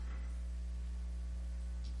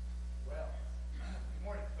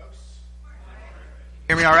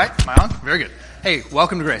Hear me all right? Am I on? Very good. Hey,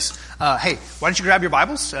 welcome to Grace. Hey, why don't you grab your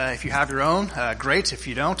Bibles? If you have your own, great. If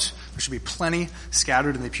you don't, there should be plenty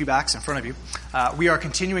scattered in the pew backs in front of you. We are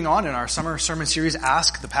continuing on in our summer sermon series,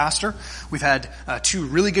 Ask the Pastor. We've had two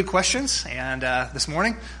really good questions, and this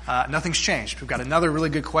morning, nothing's changed. We've got another really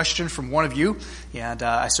good question from one of you, and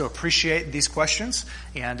I so appreciate these questions.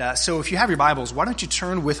 And so if you have your Bibles, why don't you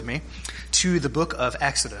turn with me to the book of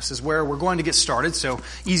Exodus, is where we're going to get started. So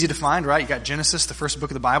easy to find, right? You got Genesis, the first book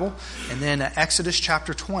of the Bible, and then Exodus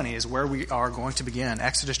chapter 20 is where we are going to begin.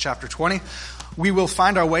 Exodus chapter 20. We will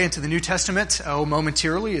find our way into the New Testament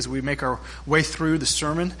momentarily as we make our way through the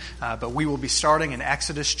sermon, but we will be starting in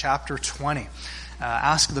Exodus chapter 20.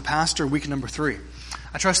 Ask the Pastor, week number 3.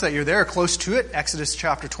 I trust that you're there, close to it, Exodus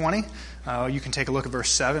chapter 20. You can take a look at verse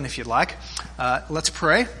 7 if you'd like. Let's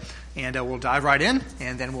pray. And we'll dive right in,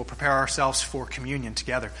 and then we'll prepare ourselves for communion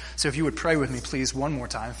together. So if you would pray with me, please, one more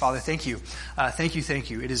time. Father, thank you. Thank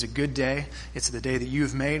you. It is a good day. It's the day that you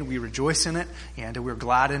have made. We rejoice in it, and we're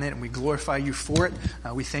glad in it, and we glorify you for it.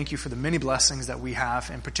 We thank you for the many blessings that we have.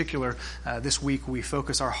 In particular, this week, we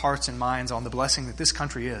focus our hearts and minds on the blessing that this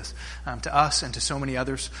country is. To us and to so many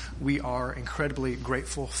others, we are incredibly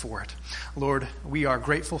grateful for it. Lord, we are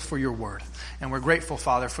grateful for your word, and we're grateful,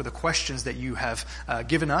 Father, for the questions that you have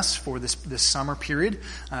given us for this summer period.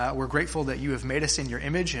 We're grateful that you have made us in your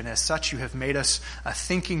image, and as such you have made us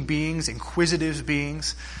thinking beings, inquisitive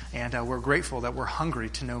beings, and we're grateful that we're hungry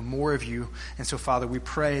to know more of you. And so, Father, we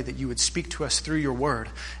pray that you would speak to us through your word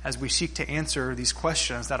as we seek to answer these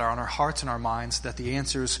questions that are on our hearts and our minds, that the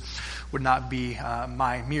answers would not be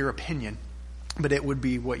my mere opinion, but it would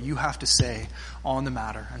be what you have to say on the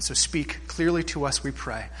matter. And so speak clearly to us, we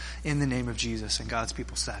pray, in the name of Jesus. And God's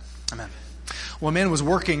people said, amen. Well, a man was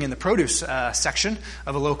working in the produce section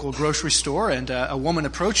of a local grocery store, and a woman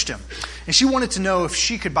approached him. And she wanted to know if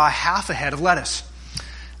she could buy half a head of lettuce.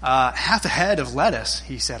 Half a head of lettuce,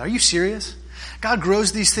 he said. Are you serious? God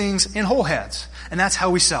grows these things in whole heads, and that's how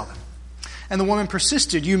we sell them. And the woman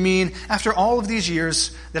persisted. You mean, after all of these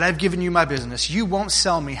years that I've given you my business, you won't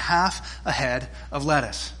sell me half a head of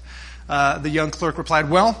lettuce? The young clerk replied,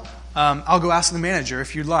 well, I'll go ask the manager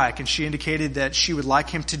if you'd like. And she indicated that she would like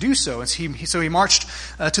him to do so. And so he marched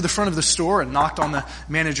to the front of the store and knocked on the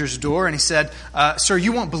manager's door. And he said, sir,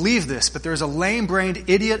 you won't believe this, but there's a lame-brained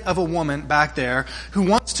idiot of a woman back there who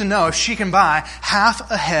wants to know if she can buy half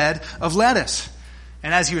a head of lettuce.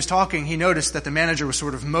 And as he was talking, he noticed that the manager was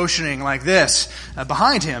sort of motioning like this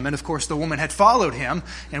behind him. And of course, the woman had followed him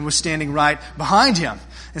and was standing right behind him.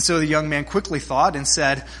 And so the young man quickly thought and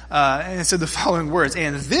said the following words,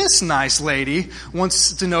 and this nice lady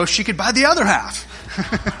wants to know if she could buy the other half.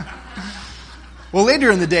 Well, later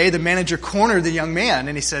in the day, the manager cornered the young man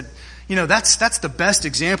and he said, you know, that's the best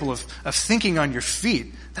example of thinking on your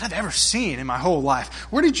feet that I've ever seen in my whole life.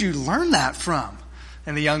 Where did you learn that from?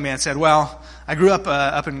 And the young man said, well, I grew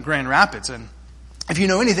up in Grand Rapids, and if you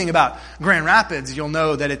know anything about Grand Rapids, you'll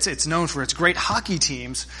know that it's known for its great hockey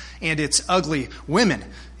teams and its ugly women.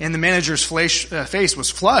 And the manager's face was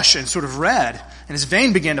flush and sort of red, and his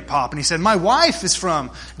vein began to pop, and he said, my wife is from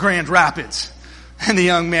Grand Rapids. And the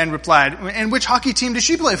young man replied, and which hockey team does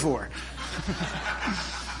she play for?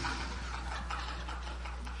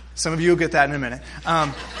 Some of you will get that in a minute.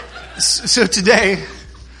 So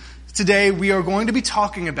Today we are going to be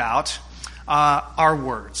talking about our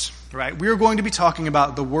words, right? We are going to be talking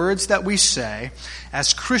about the words that we say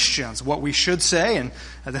as Christians, what we should say and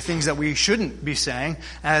the things that we shouldn't be saying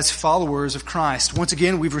as followers of Christ. Once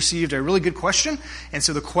again, we've received a really good question, and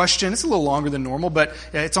so the question, it's a little longer than normal, but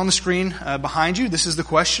it's on the screen behind you. This is the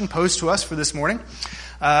question posed to us for this morning.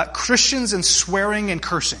 Christians and swearing and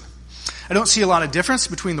cursing. I don't see a lot of difference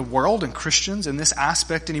between the world and Christians in this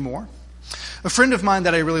aspect anymore. A friend of mine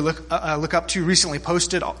that I really look up to recently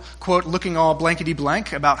posted, quote, looking all blankety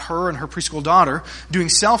blank about her and her preschool daughter doing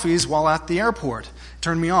selfies while at the airport.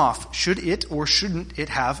 Turned me off. Should it or shouldn't it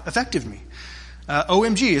have affected me?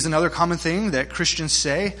 OMG is another common thing that Christians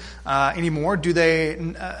say anymore. Do they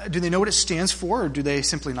know what it stands for, or do they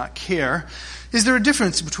simply not care? Is there a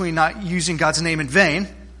difference between not using God's name in vain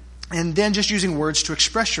and then just using words to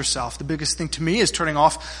express yourself? The biggest thing to me is turning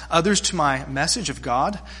off others to my message of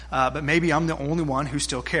God, but maybe I'm the only one who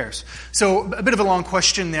still cares. So a bit of a long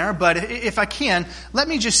question there, but if I can, let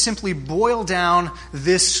me just simply boil down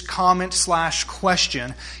this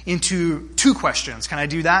comment/question into 2 questions. Can I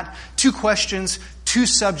do that? 2 questions, 2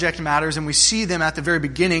 subject matters, and we see them at the very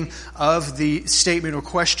beginning of the statement or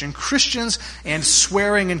question, Christians and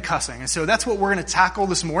swearing and cussing. And so that's what we're going to tackle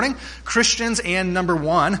this morning. Christians and number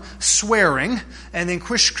 1, swearing, and then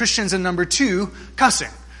Christians and number 2,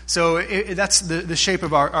 cussing. So that's the shape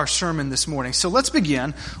of our sermon this morning. So let's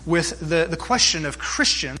begin with the question of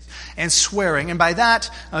Christians and swearing. And by that,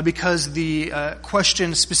 because the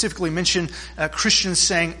question specifically mentioned Christians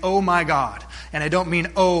saying, "Oh my God." And I don't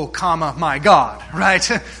mean, "Oh, comma, my God,"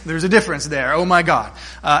 right? There's a difference there. "Oh my God."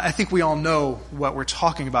 I think we all know what we're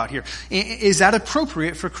talking about here. Is that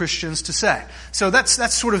appropriate for Christians to say? So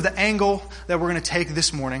that's sort of the angle that we're going to take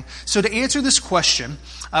this morning. So to answer this question,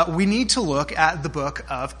 we need to look at the book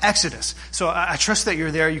of Exodus. So I trust that you're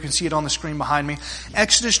there. You can see it on the screen behind me.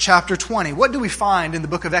 Exodus chapter 20. What do we find in the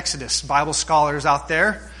book of Exodus? Bible scholars out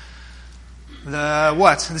there?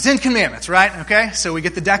 The Ten Commandments, right? Okay, so we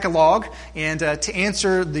get the Decalogue, and to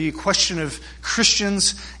answer the question of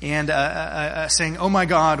Christians and saying, "Oh my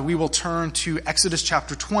God," we will turn to Exodus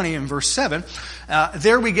chapter 20 and verse 7.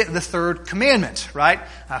 There we get the third commandment, right?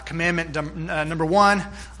 Commandment number 1.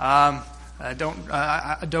 I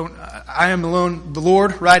am alone, the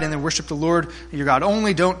Lord, right? And then worship the Lord, your God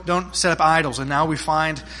only. Don't set up idols. And now we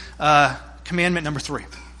find commandment number 3.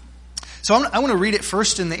 So I want to read it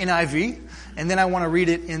first in the NIV, and then I want to read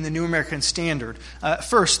it in the New American Standard.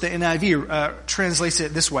 First, the NIV translates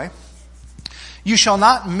it this way: "You shall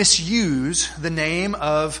not misuse the name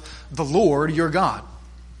of the Lord your God.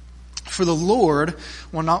 For the Lord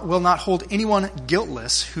will not hold anyone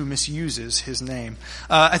guiltless who misuses his name."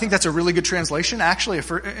 I think that's a really good translation, actually,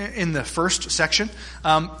 in the first section.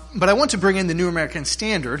 But I want to bring in the New American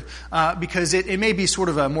Standard because it may be sort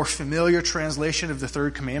of a more familiar translation of the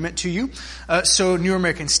third commandment to you. So New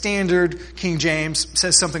American Standard, King James,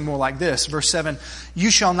 says something more like this. Verse 7,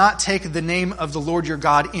 "You shall not take the name of the Lord your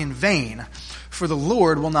God in vain, for the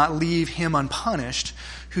Lord will not leave him unpunished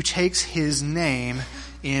who takes his name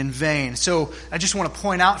in vain." So I just want to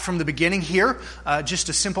point out from the beginning here, just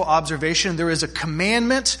a simple observation. There is a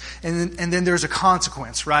commandment and then there's a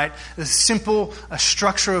consequence, right? The simple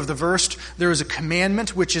structure of the verse, there is a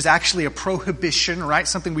commandment, which is actually a prohibition, right?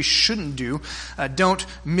 Something we shouldn't do. Don't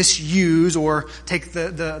misuse or take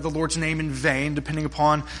the Lord's name in vain, depending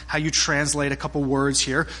upon how you translate a couple words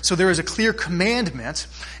here. So there is a clear commandment,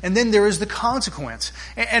 and then there is the consequence.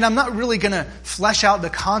 And I'm not really going to flesh out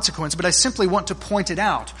the consequence, but I simply want to point it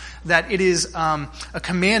out. That it is a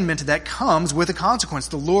commandment that comes with a consequence.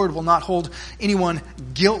 The Lord will not hold anyone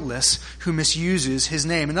guiltless who misuses his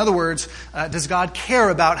name. In other words, does God care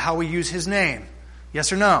about how we use his name?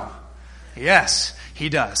 Yes or no? Yes, he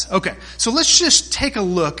does. Okay, so let's just take a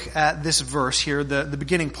look at this verse here, the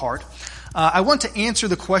beginning part. I want to answer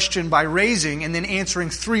the question by raising and then answering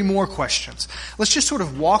 3 more questions. Let's just sort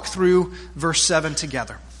of walk through verse 7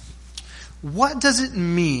 together. What does it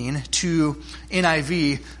mean to,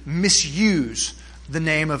 NIV, misuse the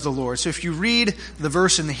name of the Lord? So if you read the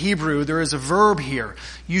verse in the Hebrew, there is a verb here.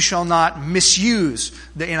 You shall not misuse,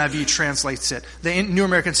 the NIV translates it. The New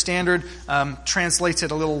American Standard translates it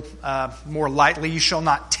a little more lightly. You shall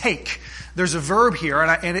not take. There's a verb here,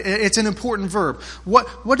 and it's an important verb.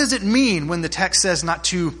 What does it mean when the text says not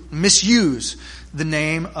to misuse the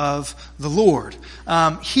name of the Lord?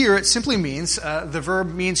 Here it simply means, the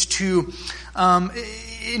verb means to,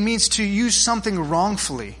 it means to use something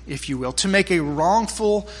wrongfully, if you will, to make a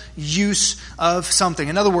wrongful use of something.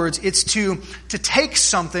 In other words, it's to take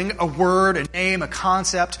something, a word, a name, a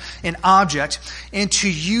concept, an object, and to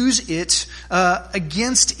use it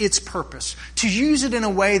against its purpose. To use it in a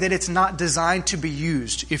way that it's not designed to be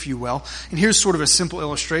used, if you will. And here's sort of a simple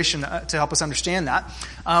illustration to help us understand that.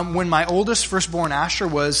 When my oldest, firstborn Asher,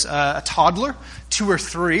 was a toddler, 2 or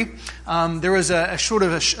 3, there was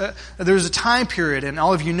there was a time period, and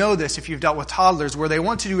all of you know this if you've dealt with toddlers, where they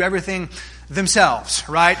want to do everything themselves,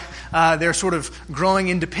 right? They're sort of growing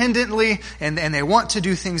independently, and they want to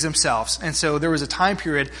do things themselves. And so there was a time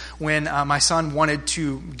period when my son wanted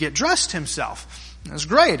to get dressed himself. It was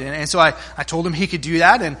great. And so I told him he could do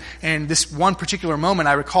that. And this one particular moment,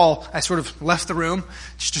 I recall, I sort of left the room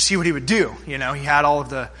just to see what he would do. You know, he had all of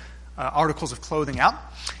the articles of clothing out.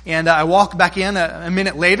 And I walked back in a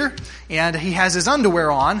minute later, and he has his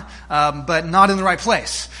underwear on, but not in the right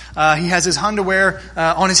place. He has his underwear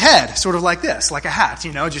on his head, sort of like this, like a hat,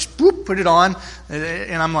 you know, just boop, put it on.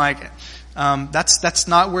 And I'm like, that's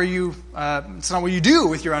not where you, it's not what you do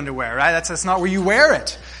with your underwear, right? That's not where you wear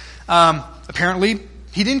it. Apparently,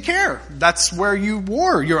 he didn't care. That's where you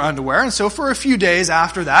wore your underwear. And so for a few days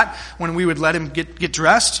after that, when we would let him get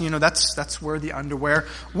dressed, you know, that's where the underwear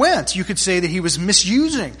went. You could say that he was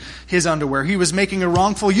misusing his underwear. He was making a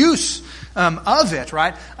wrongful use of it,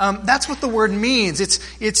 right? That's what the word means.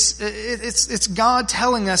 It's God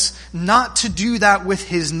telling us not to do that with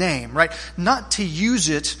his name, right? Not to use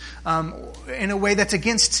it in a way that's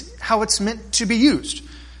against how it's meant to be used.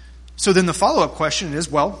 So then the follow-up question is,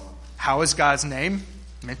 well, how is God's name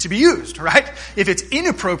meant to be used, right? If it's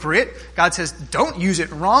inappropriate, God says, don't use it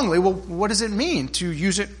wrongly. Well, what does it mean to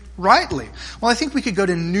use it rightly? Well, I think we could go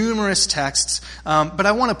to numerous texts, but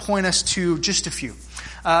I want to point us to just a few.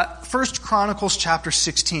 1 Chronicles chapter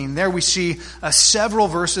 16. There we see several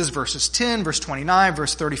verses, verses 10, verse 29,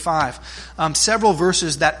 verse 35. Several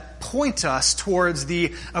verses that point us towards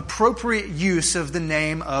the appropriate use of the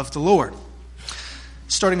name of the Lord.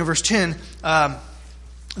 Starting in verse 10,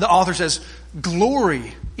 the author says,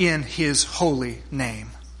 "Glory in his holy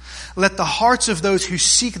name. Let the hearts of those who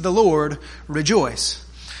seek the Lord rejoice.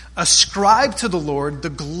 Ascribe to the Lord the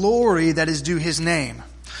glory that is due his name.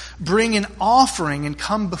 Bring an offering and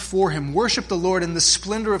come before him. Worship the Lord in the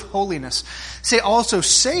splendor of holiness. Say also,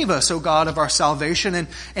 save us, O God of our salvation,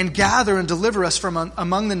 and gather and deliver us from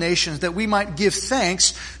among the nations, that we might give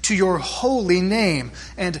thanks to your holy name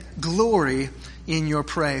and glory in your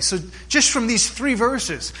praise." So just from these three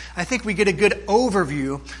verses, I think we get a good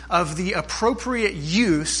overview of the appropriate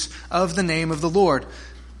use of the name of the Lord.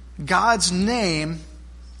 God's name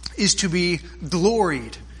is to be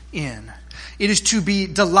gloried in. It is to be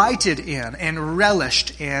delighted in and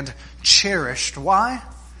relished and cherished. Why?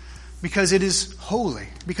 Because it is holy.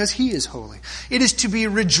 Because he is holy. It is to be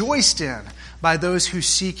rejoiced in by those who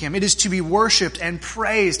seek him. It is to be worshipped and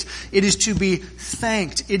praised. It is to be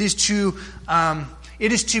thanked. It is to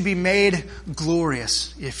be made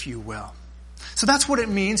glorious, if you will. So that's what it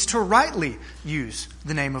means to rightly use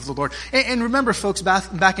the name of the Lord. And remember, folks,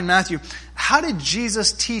 back in Matthew, how did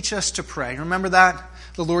Jesus teach us to pray? Remember that?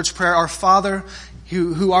 The Lord's Prayer, "Our Father,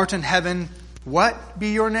 who art in heaven, what be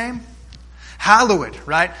your name? Hallowed,"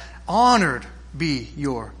 right? Honored be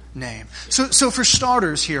your name. So for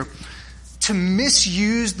starters here, to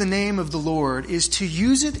misuse the name of the Lord is to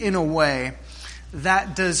use it in a way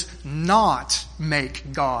that does not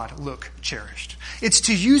make God look cherished. It's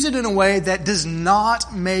to use it in a way that does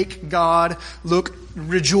not make God look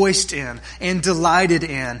rejoiced in and delighted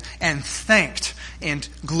in and thanked and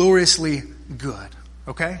gloriously good.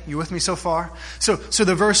 Okay? You with me so far? So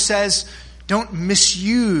the verse says, don't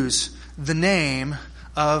misuse the name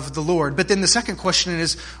of the Lord. But then the second question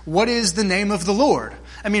is, what is the name of the Lord?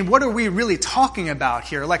 I mean, what are we really talking about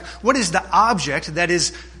here? Like, what is the object that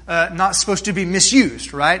is not supposed to be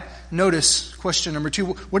misused, right? Notice question number 2.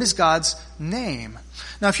 What is God's name?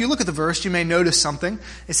 Now, if you look at the verse, you may notice something.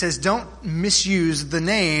 It says, don't misuse the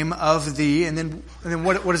name of the, and then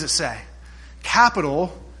what does it say?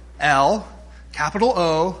 Capital L, capital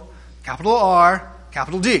O, capital R,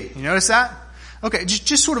 capital D. You notice that? Okay,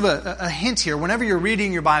 just sort of a hint here. Whenever you're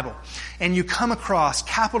reading your Bible and you come across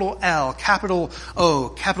capital L, capital O,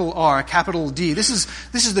 capital R, capital D, this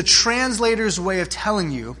is the translator's way of telling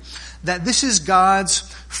you that this is God's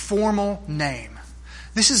formal name.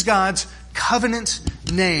 This is God's covenant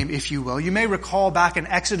name, if you will. You may recall back in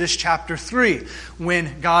Exodus chapter 3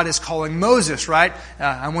 when God is calling Moses, right?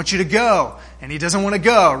 I want you to go. And he doesn't want to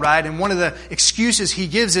go, right? And one of the excuses he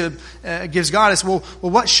gives God is, well,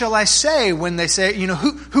 what shall I say when they say,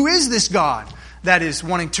 who is this God that is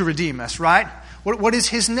wanting to redeem us, right? What is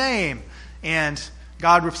his name? And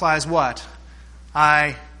God replies, what?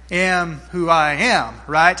 I am who I am,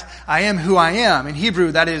 right? I am who I am. In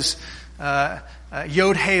Hebrew, that is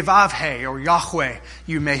Yod-He Vav-He, or Yahweh,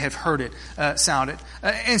 you may have heard it sounded.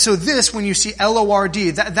 And so this, when you see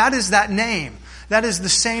L-O-R-D, that is that name. That is the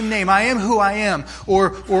same name. I am who I am,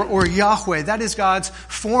 or Yahweh. That is God's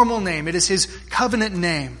formal name. It is his covenant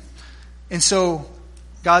name. And so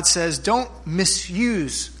God says, don't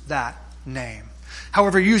misuse that name.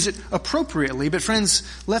 However, use it appropriately. But friends,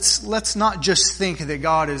 let's not just think that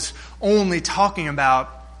God is only talking about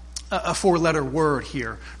a 4-letter word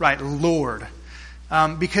here, right? Lord.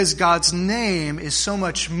 Because God's name is so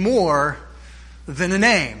much more than a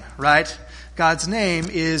name, right? God's name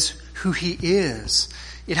is who he is.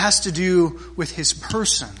 It has to do with his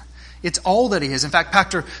person. It's all that he is. In fact,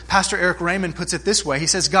 Pastor Eric Raymond puts it this way. He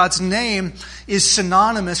says God's name is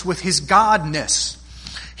synonymous with his godness.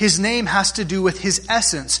 His name has to do with his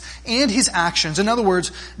essence and his actions. In other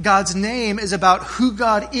words, God's name is about who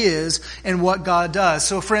God is and what God does.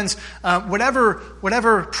 So friends,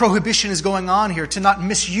 whatever prohibition is going on here to not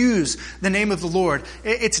misuse the name of the Lord,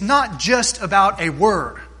 it's not just about a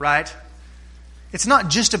word, right? It's not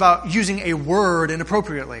just about using a word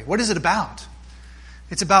inappropriately. What is it about?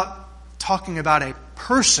 It's about talking about a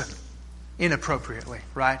person inappropriately,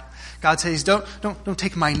 right? God says, don't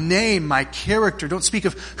take my name, my character. Don't speak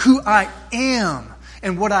of who I am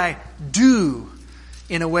and what I do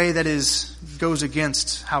in a way that goes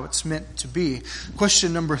against how it's meant to be.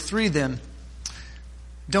 Question number 3 then,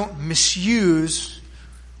 don't misuse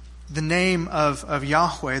the name of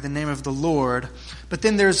Yahweh, the name of the Lord. But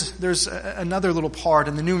then there's another little part,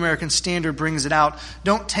 and the New American Standard brings it out.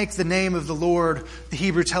 Don't take the name of the Lord, the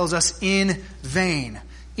Hebrew tells us, in vain.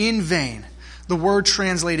 In vain. The word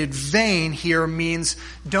translated vain here means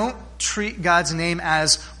don't treat God's name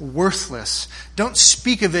as worthless. Don't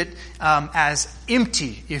speak of it as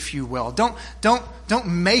empty, if you will. Don't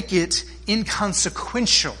make it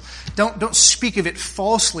inconsequential. Don't speak of it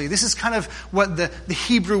falsely. This is kind of what the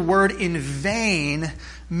Hebrew word in vain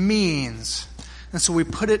means. And so we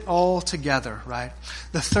put it all together, right?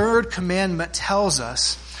 The third commandment tells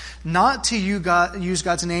us not to use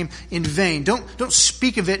God's name in vain. Don't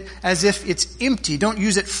speak of it as if it's empty. Don't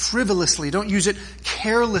use it frivolously. Don't use it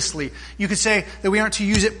carelessly. You could say that we aren't to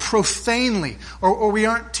use it profanely, or we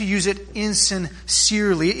aren't to use it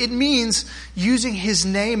insincerely. It means using His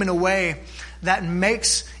name in a way that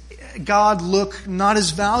makes God look not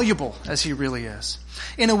as valuable as He really is,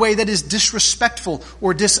 in a way that is disrespectful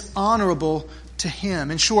or dishonorable to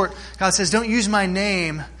Him. In short, God says, don't use my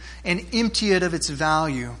name and empty it of its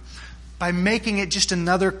value by making it just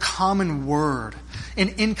another common word,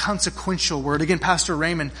 an inconsequential word. Again, Pastor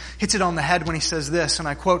Raymond hits it on the head when he says this, and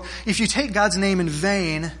I quote, "If you take God's name in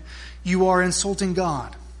vain, you are insulting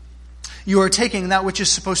God. You are taking that which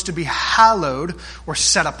is supposed to be hallowed or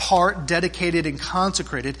set apart, dedicated, and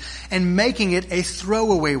consecrated, and making it a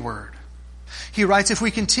throwaway word." He writes, if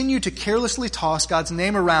we continue to carelessly toss God's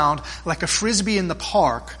name around like a frisbee in the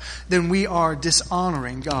park, then we are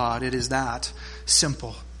dishonoring God. It is that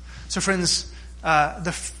simple. So friends,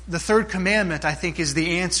 the third commandment, I think, is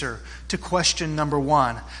the answer to question number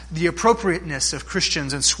one. The appropriateness of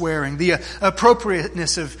Christians and swearing. The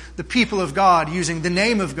appropriateness of the people of God using the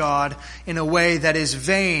name of God in a way that is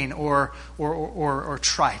vain or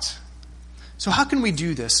trite. So how can we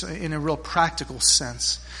do this in a real practical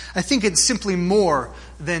sense? I think it's simply more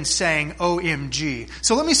than saying OMG.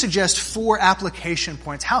 So let me suggest 4 application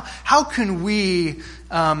points. How can we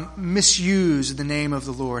misuse the name of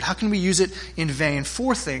the Lord? How can we use it in vain?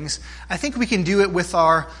 4 things. I think we can do it with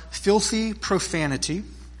our filthy profanity.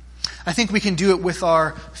 I think we can do it with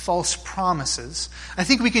our false promises. I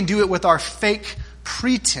think we can do it with our fake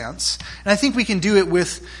pretense. And I think we can do it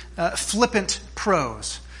with flippant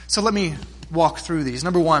prose. So let me walk through these.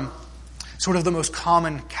 Number 1, sort of the most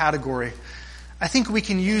common category. I think we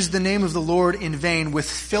can use the name of the Lord in vain with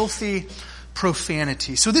filthy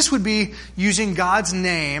profanity. So this would be using God's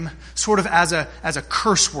name sort of as a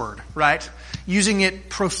curse word, right? Using it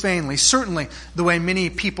profanely. Certainly the way many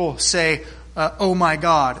people say, oh my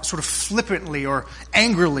God, sort of flippantly or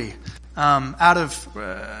angrily. Out of,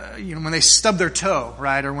 when they stub their toe,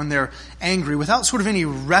 right? Or when they're angry, without sort of any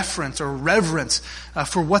reference or reverence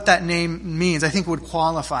for what that name means, I think would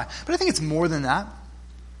qualify. But I think it's more than that.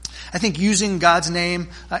 I think using God's name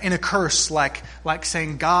in a curse, like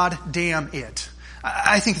saying, God damn it.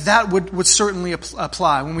 I think that would certainly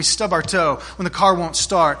apply when we stub our toe, when the car won't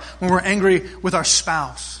start, when we're angry with our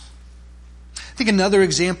spouse. I think another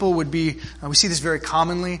example would be, we see this very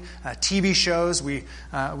commonly, TV shows. We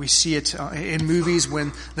see it in movies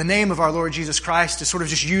when the name of our Lord Jesus Christ is sort of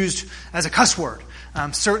just used as a cuss word.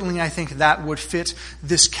 Certainly I think that would fit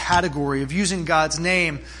this category of using God's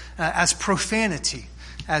name as profanity,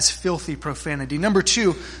 as filthy profanity. Number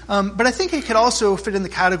 2, but I think it could also fit in the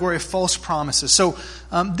category of false promises. So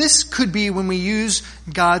this could be when we use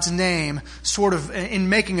God's name sort of in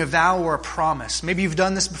making a vow or a promise. Maybe you've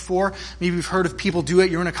done this before. Maybe you've heard of people do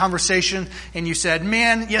it. You're in a conversation and you said,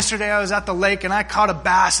 man, yesterday I was at the lake and I caught a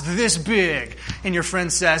bass this big. And your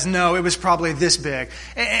friend says, no, it was probably this big.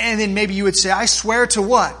 And then maybe you would say, I swear to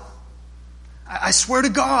what? I swear to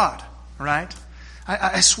God, right?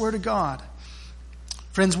 I swear to God.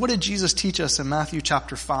 Friends, what did Jesus teach us in Matthew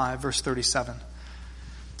chapter 5, verse 37?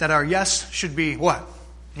 That our yes should be what?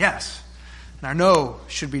 Yes. And our no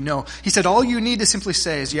should be no. He said all you need to simply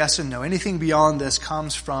say is yes and no. Anything beyond this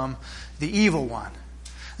comes from the evil one.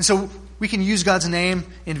 And so we can use God's name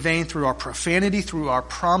in vain through our profanity, through our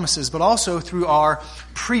promises, but also through our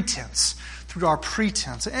pretense. Through our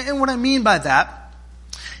pretense. And what I mean by that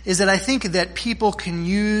is that I think that people can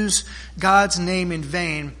use God's name in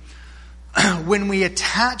vain when we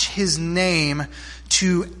attach His name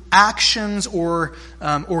to actions or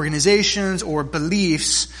organizations or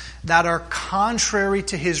beliefs that are contrary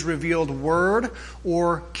to His revealed word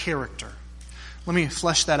or character. Let me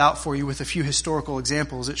flesh that out for you with a few historical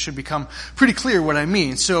examples. It should become pretty clear what I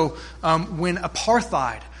mean. So when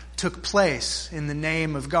apartheid took place in the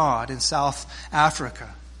name of God in South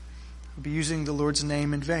Africa, we'll be using the Lord's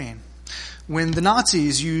name in vain. when the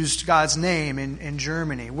Nazis used God's name in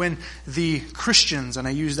Germany, when the Christians, and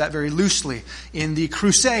I use that very loosely, in the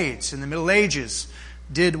Crusades, in the Middle Ages,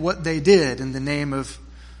 did what they did in the name of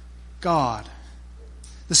God.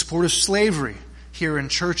 The support of slavery here in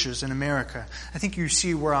churches in America. I think you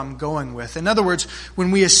see where I'm going with. In other words,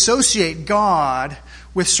 when we associate God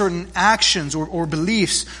with certain actions or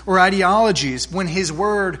beliefs or ideologies, when His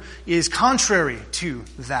Word is contrary to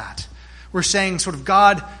that, we're saying sort of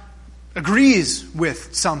God agrees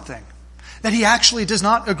with something that He actually does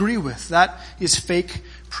not agree with. That is fake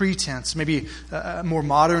pretense. Maybe a more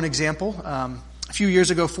modern example. A few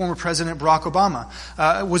years ago, former President Barack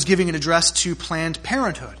Obama was giving an address to Planned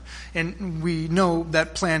Parenthood. And we know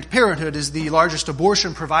that Planned Parenthood is the largest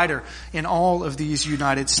abortion provider in all of these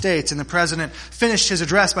United States. And the president finished his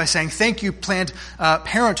address by saying, "Thank you, Planned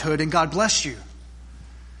Parenthood, and God bless you."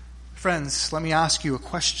 Friends, let me ask you a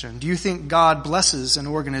question. Do you think God blesses an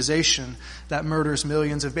organization that murders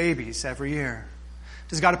millions of babies every year?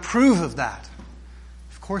 Does God approve of that?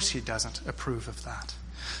 Of course He doesn't approve of that.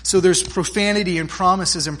 So there's profanity and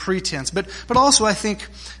promises and pretense. But also I think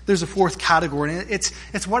there's a fourth category. And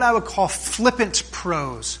it's what I would call flippant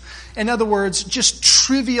prose. In other words, just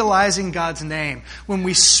trivializing God's name. When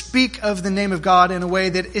we speak of the name of God in a way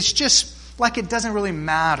that it's just like it doesn't really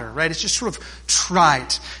matter, right? It's just sort of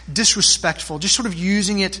trite, disrespectful, just sort of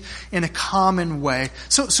using it in a common way.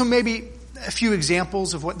 So maybe a few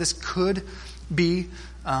examples of what this could be.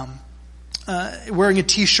 Wearing a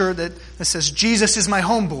t-shirt that says, "Jesus is my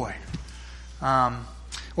homeboy."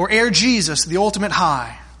 Or "Air Jesus, the ultimate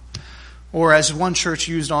high." Or as one church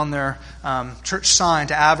used on their church sign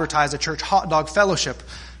to advertise a church hot dog fellowship,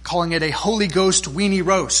 calling it a Holy Ghost weenie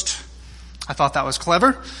roast. I thought that was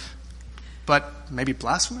clever, but maybe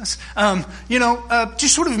blasphemous.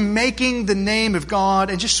 Just sort of making the name of God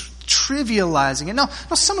and just trivializing it. Now,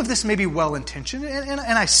 some of this may be well-intentioned, and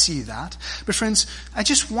I see that. But friends, I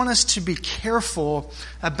just want us to be careful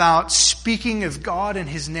about speaking of God and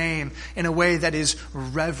His name in a way that is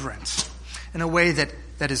reverent, in a way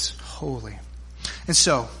that is holy. And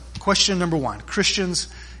so, question number one, Christians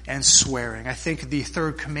and swearing. I think the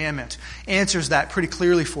third commandment answers that pretty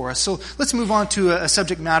clearly for us. So let's move on to a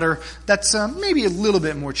subject matter that's maybe a little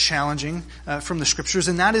bit more challenging from the Scriptures,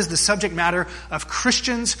 and that is the subject matter of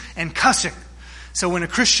Christians and cussing. So when a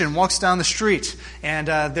Christian walks down the street and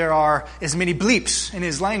there are as many bleeps in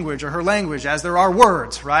his language or her language as there are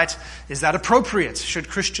words, right? Is that appropriate? Should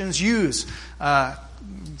Christians use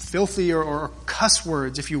filthy or cuss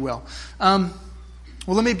words, if you will?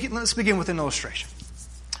 Let's begin with an illustration.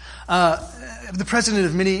 The president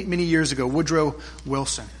of many years ago, Woodrow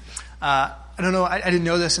Wilson. I don't know, I didn't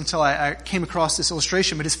know this until I came across this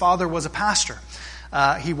illustration, but his father was a pastor.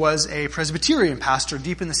 He was a Presbyterian pastor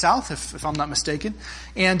deep in the South, if I'm not mistaken.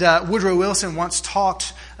 And Woodrow Wilson once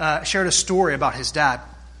shared a story about his dad.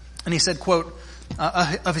 And he said, quote,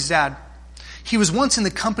 of his dad, "He was once in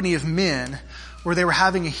the company of men where they were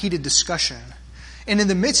having a heated discussion. And in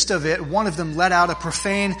the midst of it, one of them let out a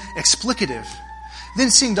profane explicative. Then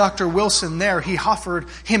seeing Dr. Wilson there, he offered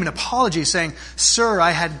him an apology, saying, 'Sir,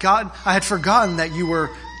 I had forgotten that you were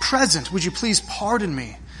present. Would you please pardon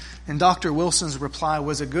me?' And Dr. Wilson's reply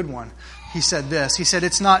was a good one. He said this. He said,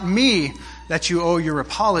 'It's not me that you owe your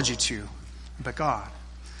apology to, but God.'"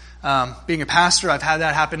 Being a pastor, I've had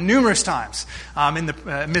that happen numerous times. In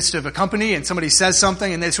the midst of a company and somebody says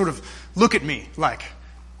something and they sort of look at me like,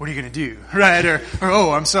 "What are you going to do?" Right? Or,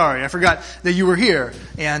 "Oh, I'm sorry, I forgot that you were here."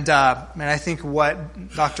 And I think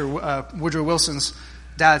what Dr. Woodrow Wilson's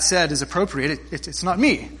dad said is appropriate. It's not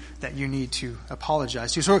me that you need to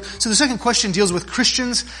apologize to. So the second question deals with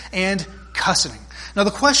Christians and cussing. Now,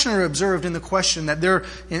 the questioner observed in the question that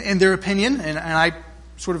in their opinion, and I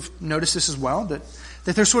sort of noticed this as well,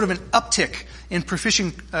 that there's sort of an uptick in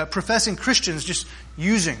professing Christians just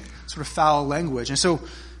using sort of foul language. And so,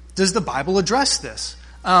 does the Bible address this?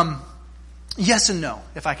 Yes and no,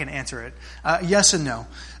 if I can answer it. Yes and no.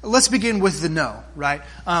 Let's begin with the no, right?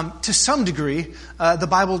 To some degree, the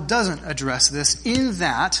Bible doesn't address this in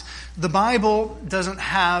that the Bible doesn't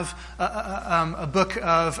have a book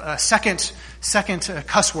of second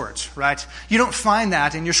cuss words, right? You don't find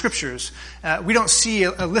that in your scriptures. We don't see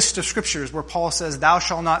a list of scriptures where Paul says, "Thou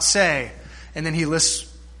shalt not say," and then he lists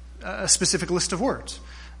a specific list of words.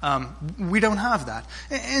 We don't have that.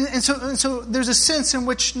 And so there's a sense in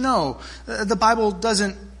which, no, the Bible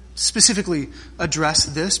doesn't specifically address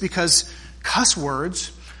this because cuss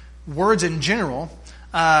words in general,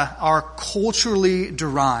 are culturally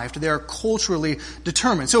derived. They are culturally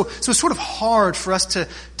determined. So it's sort of hard for us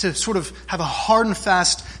to sort of have a hard and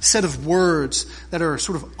fast set of words that are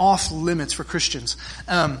sort of off limits for Christians.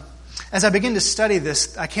 as I began to study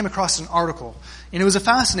this, I came across an article, and it was a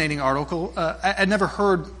fascinating article. I'd never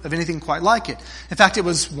heard of anything quite like it. In fact, it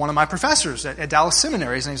was one of my professors at Dallas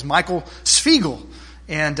Seminary. His name is Michael Spiegel,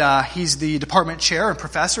 and he's the department chair and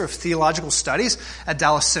professor of theological studies at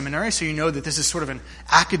Dallas Seminary, so you know that this is sort of an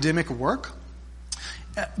academic work.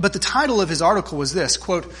 But the title of his article was this,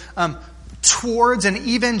 quote, "Towards an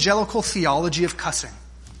Evangelical Theology of Cussing."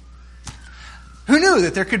 Who knew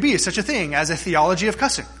that there could be such a thing as a theology of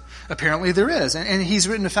cussing? Apparently there is. And he's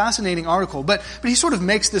written a fascinating article. But he sort of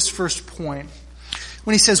makes this first point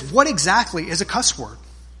when he says, what exactly is a cuss word?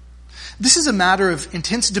 This is a matter of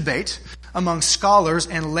intense debate among scholars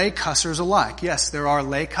and lay cussers alike. Yes, there are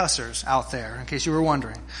lay cussers out there, in case you were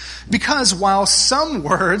wondering. Because while some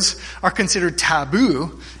words are considered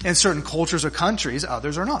taboo in certain cultures or countries,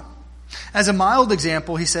 others are not. As a mild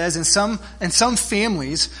example, he says, in some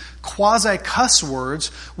families, quasi-cuss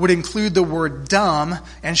words would include the word dumb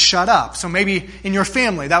and shut up. So maybe in your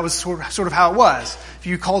family, that was sort of how it was. If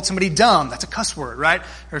you called somebody dumb, that's a cuss word, right?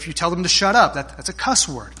 Or if you tell them to shut up, that's a cuss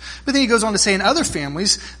word. But then he goes on to say in other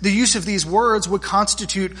families, the use of these words would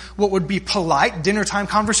constitute what would be polite dinner time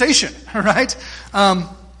conversation, right?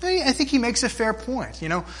 I think he makes a fair point,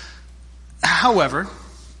 However,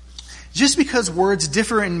 just because words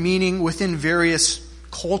differ in meaning within various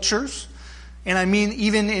cultures, and I mean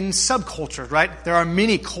even in subcultures, right? There are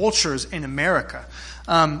many cultures in America.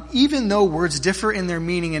 Even though words differ in their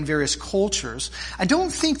meaning in various cultures, I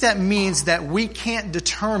don't think that means that we can't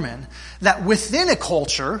determine that within a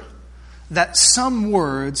culture that some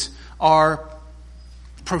words are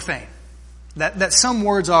profane. That some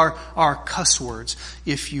words are cuss words,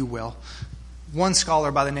 if you will. One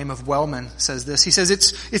scholar by the name of Wellman says this. He says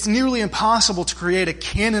it's nearly impossible to create a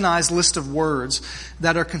canonized list of words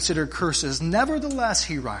that are considered curses. Nevertheless,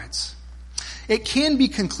 he writes, it can be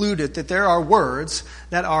concluded that there are words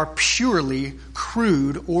that are purely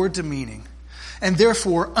crude or demeaning, and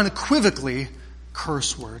therefore unequivocally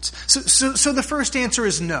curse words. So the first answer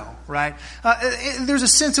is no, right? There's a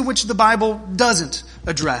sense in which the Bible doesn't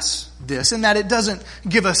address this, and that it doesn't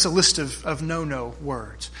give us a list of no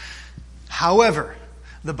words. However,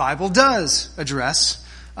 the Bible does address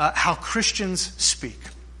how Christians speak,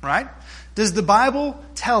 right? Does the Bible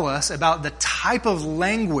tell us about the type of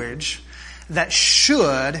language that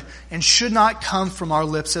should and should not come from our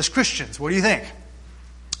lips as Christians? What do you think?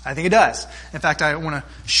 I think it does. In fact, I want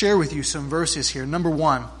to share with you some verses here. Number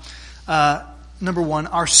one,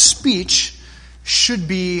 our speech should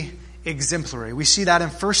be exemplary. We see that in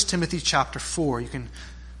 1 Timothy chapter 4. You can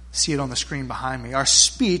see it on the screen behind me. Our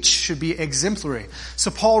speech should be exemplary.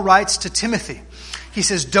 So Paul writes to Timothy. He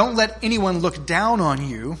says, don't let anyone look down on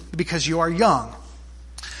you because you are young,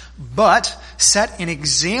 but set an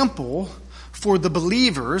example for the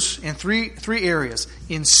believers in three areas: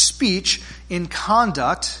 in speech, in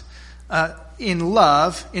conduct, in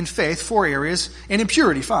love, in faith, 4 areas, and in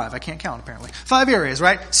purity, 5. I can't count apparently. 5 areas,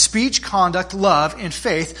 right? Speech, conduct, love, and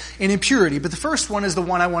faith, and in purity. But the first one is the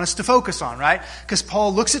one I want us to focus on, right? Because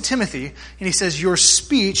Paul looks at Timothy and he says, your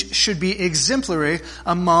speech should be exemplary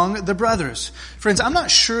among the brothers. Friends, I'm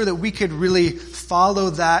not sure that we could really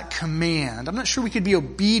follow that command. I'm not sure we could be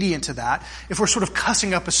obedient to that if we're sort of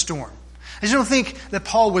cussing up a storm. I just don't think that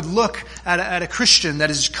Paul would look at a Christian that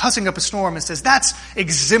is cussing up a storm and says, that's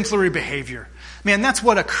exemplary behavior. Man, that's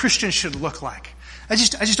what a Christian should look like. I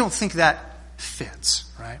just don't think that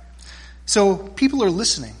fits, right? So people are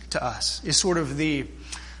listening to us is sort of the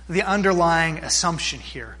underlying assumption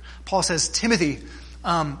here. Paul says, Timothy,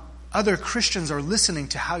 other Christians are listening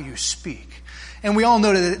to how you speak. And we all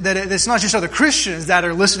know that it's not just other Christians that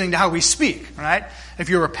are listening to how we speak, right? If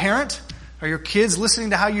you're a parent, are your kids listening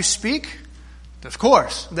to how you speak? Of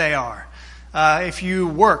course they are. If you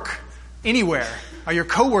work anywhere, are your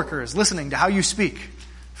coworkers listening to how you speak?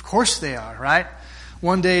 Of course they are, right?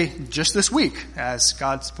 One day, just this week, as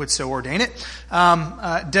God would so ordain it,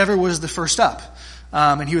 Dever was the first up.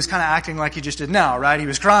 And he was kind of acting like he just did now, right? He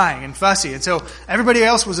was crying and fussy. And so everybody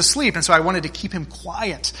else was asleep, and so I wanted to keep him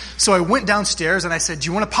quiet. So I went downstairs and I said, do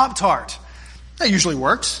you want a Pop-Tart? That usually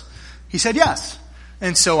works. He said yes.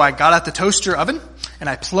 And so I got out the toaster oven and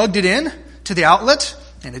I plugged it in to the outlet,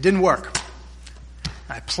 and it didn't work.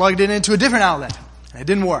 I plugged it into a different outlet, and it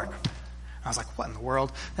didn't work. I was like, what in the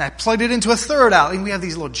world? And I plugged it into a third outlet. And we have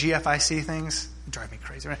these little GFIC things. They drive me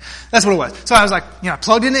crazy, right? That's what it was. So I was like, I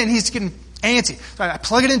plugged it in, and he's getting antsy. So I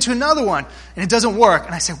plug it into another one, and it doesn't work.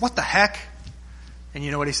 And I say, what the heck? And you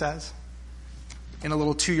know what he says? In a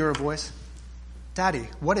little 2-year-old voice. Daddy,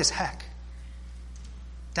 what is heck?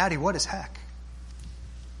 Daddy, what is heck?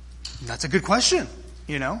 And that's a good question,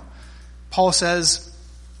 Paul says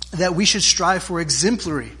that we should strive for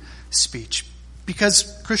exemplary speech,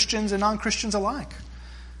 because Christians and non-Christians alike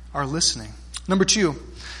are listening. Number 2,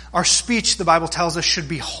 our speech, the Bible tells us, should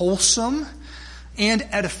be wholesome and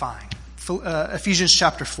edifying. Ephesians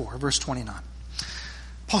chapter 4, verse 29.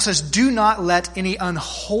 Paul says, "Do not let any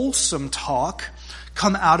unwholesome talk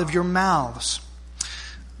come out of your mouths,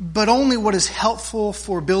 but only what is helpful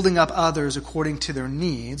for building up others according to their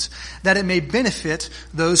needs, that it may benefit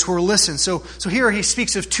those who are listening." So here he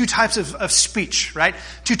speaks of 2 types of speech, right?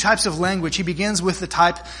 2 types of language. He begins with the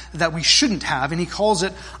type that we shouldn't have, and he calls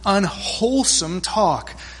it unwholesome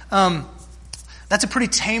talk. That's a pretty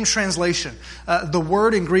tame translation. The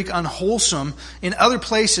word in Greek unwholesome in other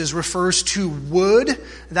places refers to wood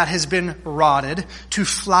that has been rotted, to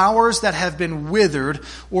flowers that have been withered,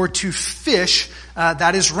 or to fish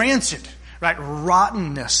that is rancid. Right?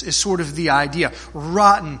 Rottenness is sort of the idea.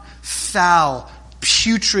 Rotten, foul,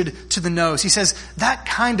 putrid to the nose. He says that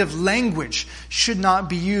kind of language should not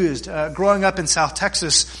be used. Growing up in South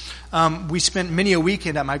Texas, we spent many a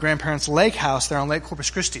weekend at my grandparents' lake house there on Lake Corpus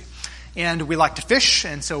Christi. And we like to fish,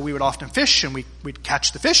 and so we would often fish, and we'd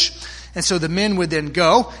catch the fish. And so the men would then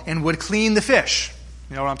go and would clean the fish.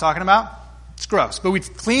 You know what I'm talking about? It's gross. But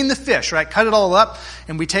we'd clean the fish, right? Cut it all up,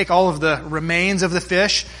 and we'd take all of the remains of the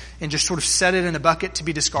fish and just sort of set it in a bucket to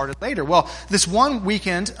be discarded later. Well, this one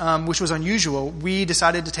weekend, which was unusual, we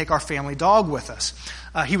decided to take our family dog with us.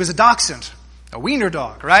 He was a dachshund, a wiener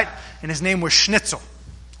dog, right? And his name was Schnitzel.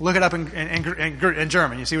 Look it up in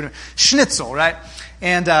German. You see what I mean? Schnitzel, right?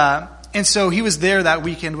 And so he was there that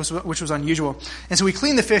weekend, which was unusual. And so we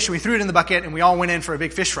cleaned the fish, and we threw it in the bucket, and we all went in for a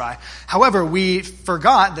big fish fry. However, we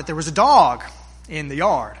forgot that there was a dog in the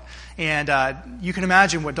yard. And you can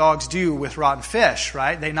imagine what dogs do with rotten fish,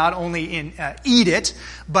 right? They not only eat it,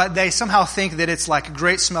 but they somehow think that it's like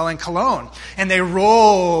great-smelling cologne. And they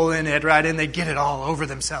roll in it, right? And they get it all over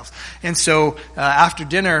themselves. And so after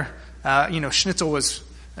dinner, Schnitzel was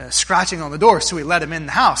scratching on the door, so we let him in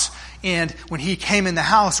the house. And when he came in the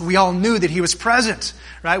house, we all knew that he was present,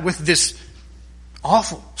 right, with this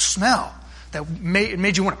awful smell that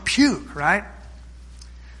made you want to puke, right?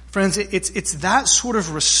 Friends, it's that sort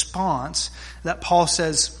of response that Paul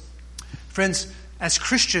says, friends, as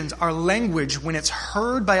Christians, our language, when it's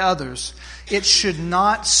heard by others, it should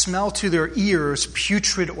not smell to their ears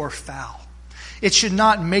putrid or foul. It should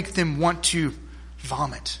not make them want to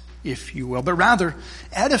vomit, if you will, but rather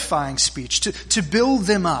edifying speech, to build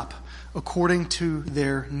them up according to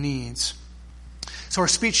their needs. So our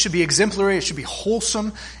speech should be exemplary, it should be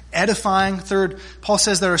wholesome, edifying. Third, Paul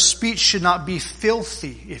says that our speech should not be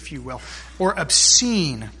filthy, if you will, or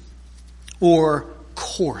obscene, or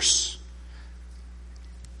coarse.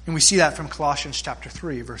 And we see that from Colossians chapter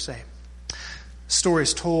 3, verse 8. A story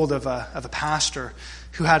is told of a pastor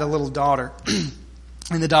who had a little daughter,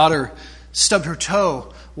 and the daughter stubbed her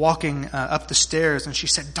toe walking up the stairs, and she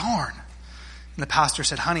said, "Darn." And the pastor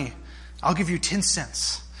said, "Honey, I'll give you 10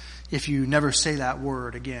 cents if you never say that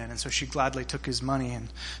word again." And so she gladly took his money. And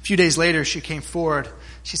a few days later, she came forward.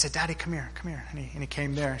 She said, "Daddy, come here. And he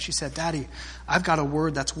came there. And she said, "Daddy, I've got a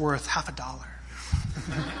word that's worth $50."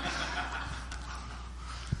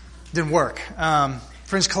 Didn't work.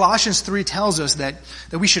 Friends, Colossians 3 tells us that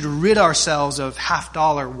we should rid ourselves of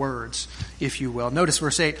 $50 words, if you will. Notice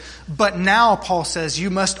verse 8. "But now," Paul says, "you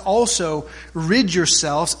must also rid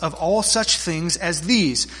yourselves of all such things as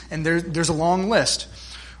these." And there's a long list.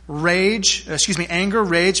 Anger,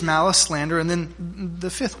 rage, malice, slander, and then the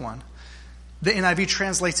fifth one. The NIV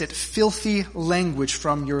translates it, filthy language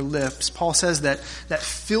from your lips. Paul says that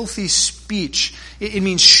filthy speech, it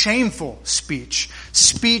means shameful speech.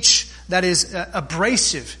 Speech that is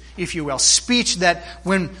abrasive, if you will. Speech that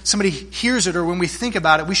when somebody hears it or when we think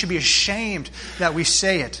about it, we should be ashamed that we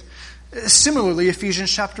say it. Similarly,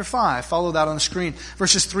 Ephesians chapter 5, follow that on the screen.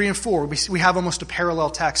 Verses 3 and 4, we have almost a parallel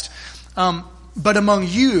text. "But among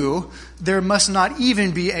you, there must not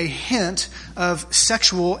even be a hint of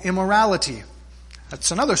sexual immorality."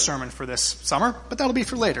 That's another sermon for this summer, but that'll be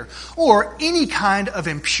for later. "Or any kind of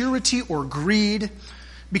impurity or greed,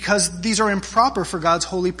 because these are improper for God's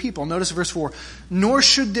holy people." Notice verse 4. "Nor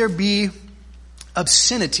should there be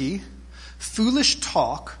obscenity, foolish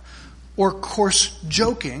talk, or coarse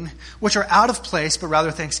joking, which are out of place, but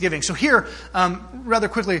rather thanksgiving." So here, rather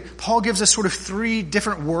quickly, Paul gives us sort of 3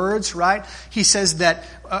 different words, right? He says that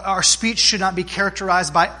our speech should not be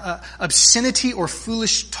characterized by obscenity or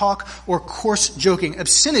foolish talk or coarse joking.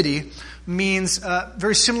 Obscenity means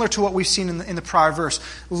very similar to what we've seen in the prior verse.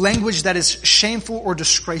 Language that is shameful or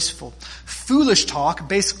disgraceful. Foolish talk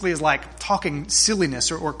basically is like talking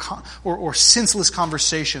silliness or senseless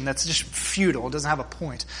conversation that's just futile. It doesn't have a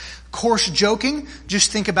point. Coarse joking,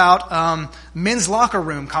 just think about men's locker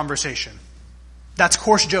room conversation. That's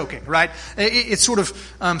coarse joking, right? It's sort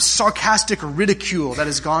of sarcastic ridicule that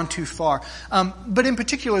has gone too far. But in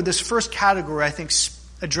particular, this first category, I think,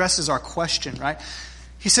 addresses our question, right?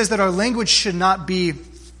 He says that our language should not be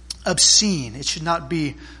obscene. It should not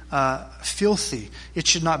be filthy. It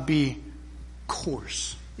should not be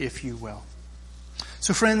coarse, if you will.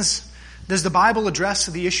 So friends, does the Bible address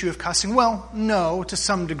the issue of cussing? Well, no, to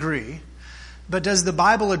some degree. But does the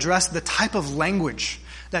Bible address the type of language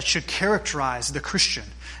that should characterize the Christian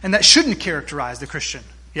and that shouldn't characterize the Christian?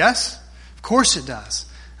 Yes? Of course it does.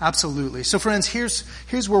 Absolutely. So friends, here's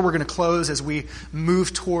where we're going to close as we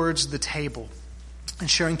move towards the table and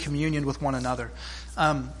sharing communion with one another.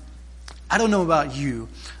 I don't know about you,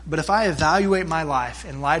 but if I evaluate my life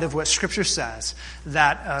in light of what Scripture says,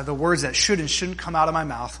 that the words that should and shouldn't come out of my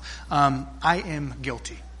mouth, I am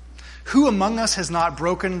guilty. Who among us has not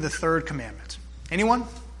broken the third commandment? Anyone?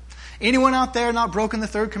 Anyone out there not broken the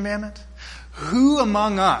third commandment? Who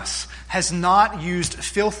among us has not used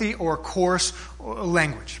filthy or coarse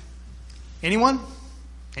language? Anyone?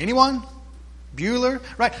 Anyone? Bueller?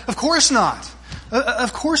 Right? Of course not.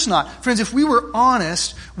 Of course not. Friends, if we were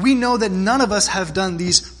honest, we know that none of us have done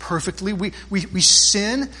these perfectly. We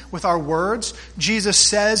sin with our words. Jesus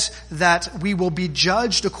says that we will be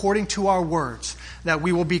judged according to our words, that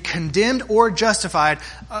we will be condemned or justified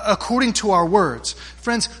according to our words.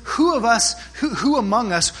 Friends, who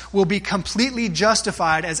among us will be completely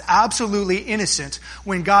justified as absolutely innocent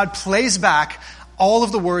when God plays back all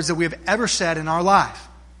of the words that we have ever said in our life?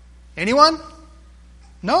 Anyone?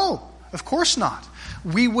 No, of course not.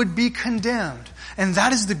 We would be condemned. And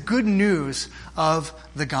that is the good news of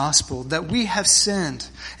the gospel, that we have sinned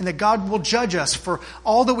and that God will judge us for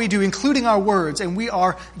all that we do, including our words, and we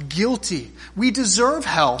are guilty. We deserve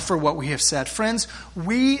hell for what we have said. Friends,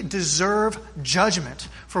 we deserve judgment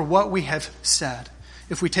for what we have said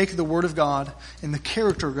if we take the word of God and the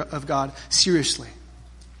character of God seriously.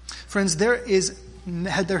 Friends, there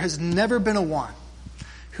has never been a one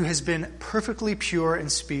who has been perfectly pure in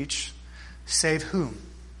speech, save whom?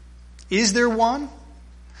 Is there one?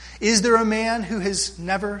 Is there a man who has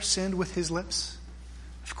never sinned with his lips?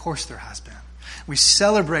 Of course there has been. We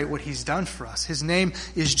celebrate what he's done for us. His name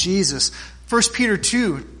is Jesus. 1 Peter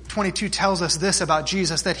 2:22 tells us this about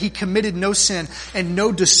Jesus, that he committed no sin and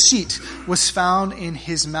no deceit was found in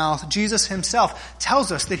his mouth. Jesus himself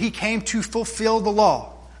tells us that he came to fulfill the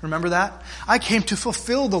law. Remember that? I came to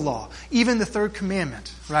fulfill the law, even the third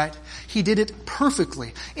commandment, right? He did it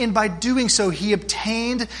perfectly. And by doing so, he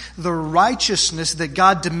obtained the righteousness that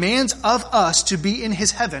God demands of us to be in his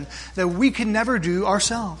heaven that we can never do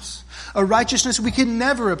ourselves. A righteousness we can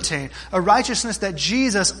never obtain. A righteousness that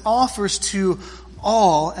Jesus offers to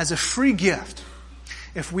all as a free gift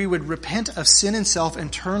if we would repent of sin and self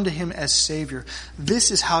and turn to him as Savior. This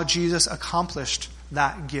is how Jesus accomplished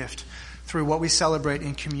that gift, through what we celebrate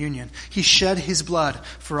in communion. He shed his blood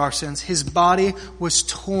for our sins. His body was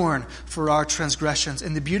torn for our transgressions.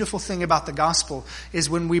 And the beautiful thing about the gospel is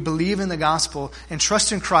when we believe in the gospel and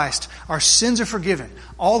trust in Christ, our sins are forgiven.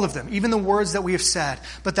 All of them, even the words that we have said.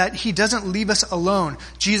 But that he doesn't leave us alone.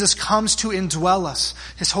 Jesus comes to indwell us.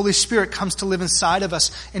 His Holy Spirit comes to live inside of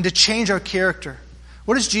us and to change our character.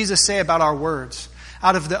 What does Jesus say about our words?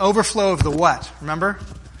 Out of the overflow of the what? Remember?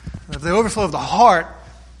 Out of the overflow of the heart,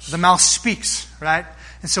 the mouth speaks, right?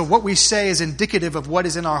 And so what we say is indicative of what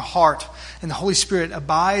is in our heart. And the Holy Spirit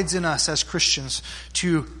abides in us as Christians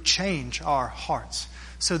to change our hearts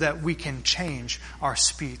so that we can change our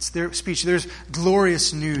speech. There's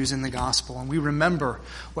glorious news in the gospel. And we remember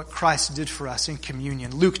what Christ did for us in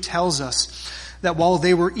communion. Luke tells us that while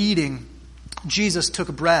they were eating, Jesus took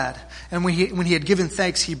bread. And when he had given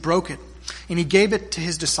thanks, he broke it. And he gave it to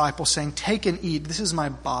his disciples, saying, "Take and eat. This is my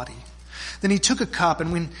body." Then he took a cup,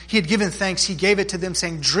 and when he had given thanks, he gave it to them,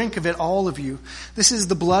 saying, "Drink of it, all of you. This is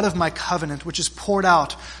the blood of my covenant, which is poured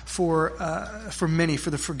out for many for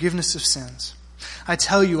the forgiveness of sins. I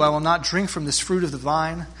tell you, I will not drink from this fruit of the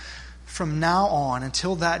vine from now on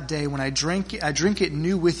until that day when I drink it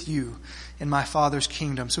new with you in my Father's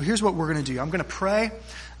kingdom." So here's what we're going to do. I'm going to pray.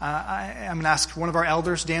 I'm going to ask one of our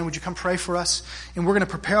elders, Dan, would you come pray for us? And we're going to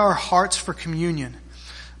prepare our hearts for communion.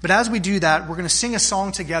 But as we do that, we're going to sing a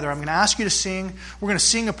song together. I'm going to ask you to sing. We're going to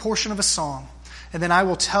sing a portion of a song. And then I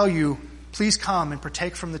will tell you please come and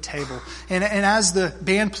partake from the table. And as the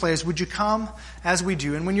band plays, would you come as we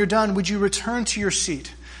do? And when you're done, would you return to your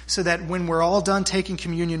seat so that when we're all done taking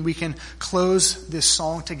communion, we can close this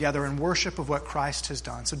song together in worship of what Christ has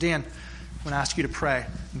done. So Dan, I'm going to ask you to pray.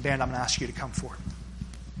 And band, I'm going to ask you to come forward.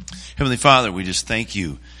 Heavenly Father, we just thank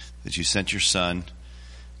you that you sent your Son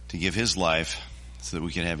to give his life so that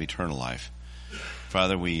we can have eternal life.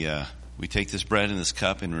 Father, we take this bread and this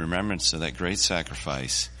cup in remembrance of that great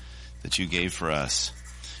sacrifice that you gave for us.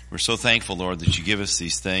 We're so thankful, Lord, that you give us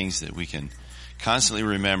these things that we can constantly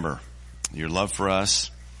remember your love for us,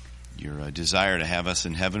 your desire to have us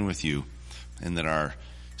in heaven with you, and that our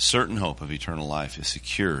certain hope of eternal life is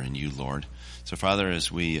secure in you, Lord. So, Father,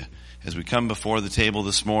 as we come before the table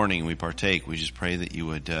this morning and we partake, we just pray that you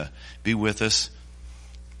would be with us.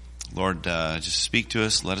 Lord, just speak to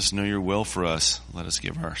us. Let us know your will for us. Let us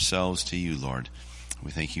give ourselves to you, Lord.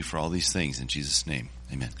 We thank you for all these things in Jesus' name.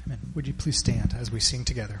 Amen. Amen. Would you please stand as we sing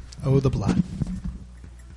together, "Oh, the blood."